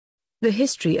The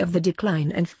History of the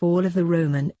Decline and Fall of the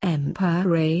Roman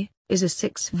Empire is a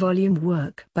 6-volume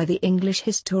work by the English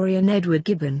historian Edward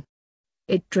Gibbon.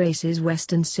 It traces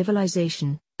Western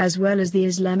civilization, as well as the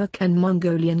Islamic and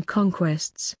Mongolian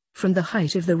conquests, from the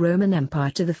height of the Roman Empire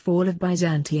to the fall of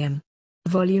Byzantium.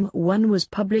 Volume 1 was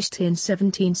published in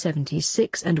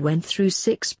 1776 and went through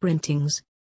 6 printings.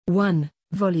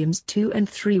 Volumes 2 and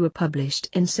 3 were published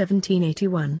in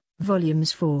 1781,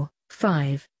 volumes 4,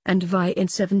 5, and Vi in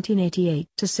 1788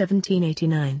 to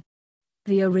 1789.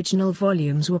 The original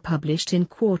volumes were published in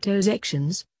quarto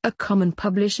sections, a common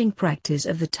publishing practice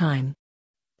of the time.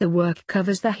 The work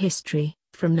covers the history,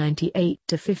 from 98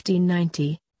 to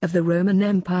 1590, of the Roman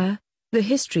Empire, the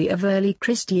history of early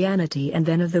Christianity and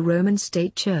then of the Roman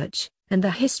State Church, and the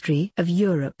history of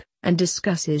Europe, and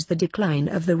discusses the decline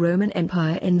of the Roman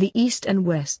Empire in the East and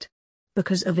West.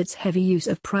 Because of its heavy use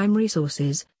of primary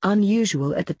sources,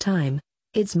 unusual at the time,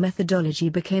 its methodology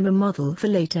became a model for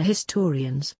later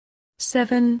historians.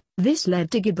 This led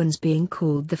to Gibbon's being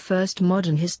called the first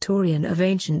modern historian of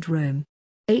ancient Rome.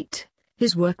 8.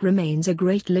 His work remains a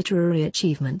great literary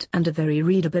achievement and a very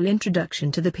readable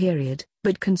introduction to the period,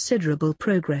 but considerable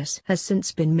progress has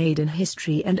since been made in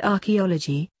history and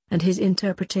archaeology, and his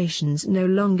interpretations no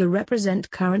longer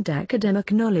represent current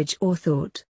academic knowledge or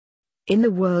thought. In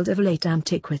the World of Late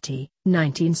Antiquity,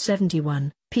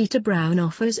 1971, Peter Brown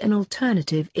offers an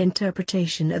alternative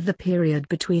interpretation of the period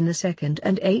between the 2nd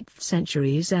and 8th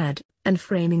centuries and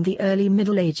Framing the Early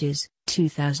Middle Ages,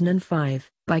 2005,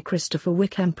 by Christopher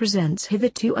Wickham presents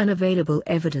hitherto unavailable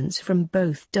evidence from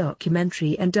both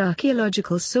documentary and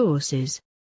archaeological sources.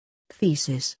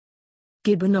 Thesis.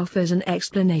 Gibbon offers an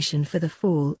explanation for the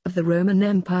fall of the Roman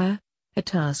Empire, a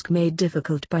task made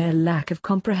difficult by a lack of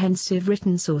comprehensive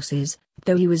written sources,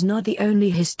 though he was not the only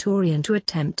historian to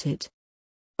attempt it.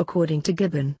 According to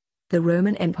Gibbon, the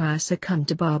Roman Empire succumbed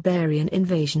to barbarian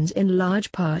invasions in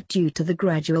large part due to the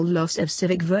gradual loss of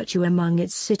civic virtue among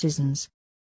its citizens.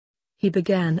 He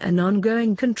began an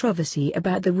ongoing controversy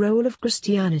about the role of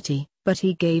Christianity, but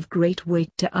he gave great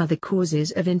weight to other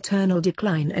causes of internal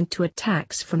decline and to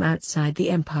attacks from outside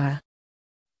the empire.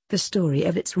 The story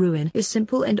of its ruin is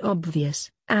simple and obvious,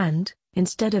 and,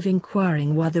 instead of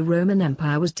inquiring why the Roman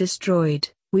Empire was destroyed,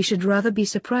 we should rather be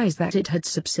surprised that it had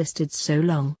subsisted so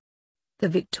long. The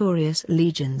victorious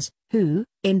legions, who,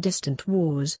 in distant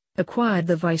wars, acquired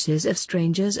the vices of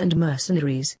strangers and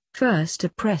mercenaries, first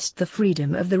oppressed the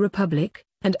freedom of the Republic,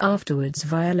 and afterwards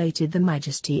violated the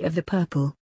majesty of the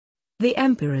purple. The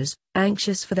emperors,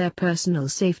 anxious for their personal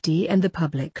safety and the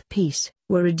public peace,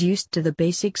 were reduced to the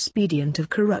base expedient of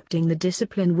corrupting the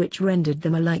discipline which rendered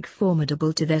them alike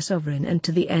formidable to their sovereign and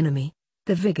to the enemy.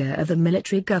 The vigor of the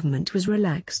military government was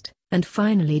relaxed, and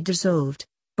finally dissolved,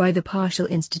 by the partial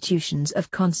institutions of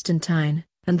Constantine,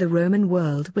 and the Roman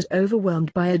world was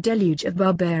overwhelmed by a deluge of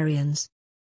barbarians.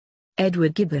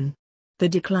 Edward Gibbon. The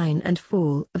Decline and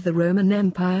Fall of the Roman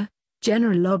Empire,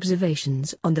 General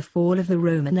Observations on the Fall of the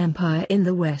Roman Empire in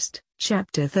the West,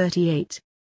 Chapter 38.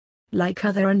 Like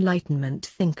other Enlightenment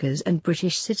thinkers and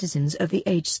British citizens of the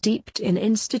age steeped in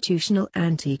institutional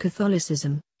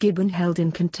anti-Catholicism, Gibbon held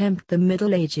in contempt the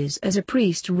Middle Ages as a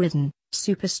priest-ridden,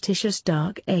 superstitious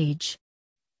dark age.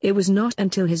 It was not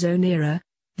until his own era,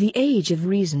 the Age of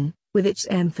Reason, with its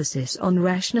emphasis on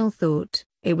rational thought,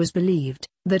 it was believed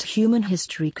that human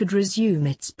history could resume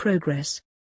its progress.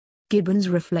 Gibbon's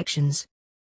reflections.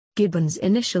 Gibbon's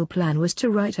initial plan was to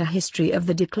write a history of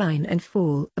the decline and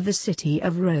fall of the city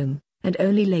of Rome, and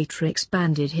only later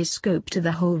expanded his scope to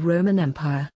the whole Roman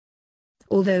Empire.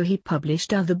 Although he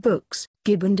published other books,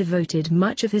 Gibbon devoted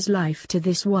much of his life to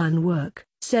this one work,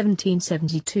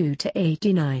 1772 to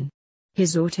 89.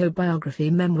 His autobiography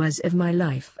Memoirs of My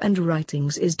Life and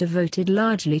Writings is devoted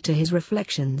largely to his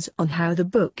reflections on how the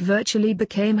book virtually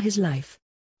became his life.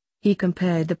 He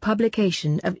compared the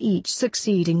publication of each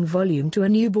succeeding volume to a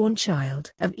newborn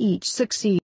child of each succeeding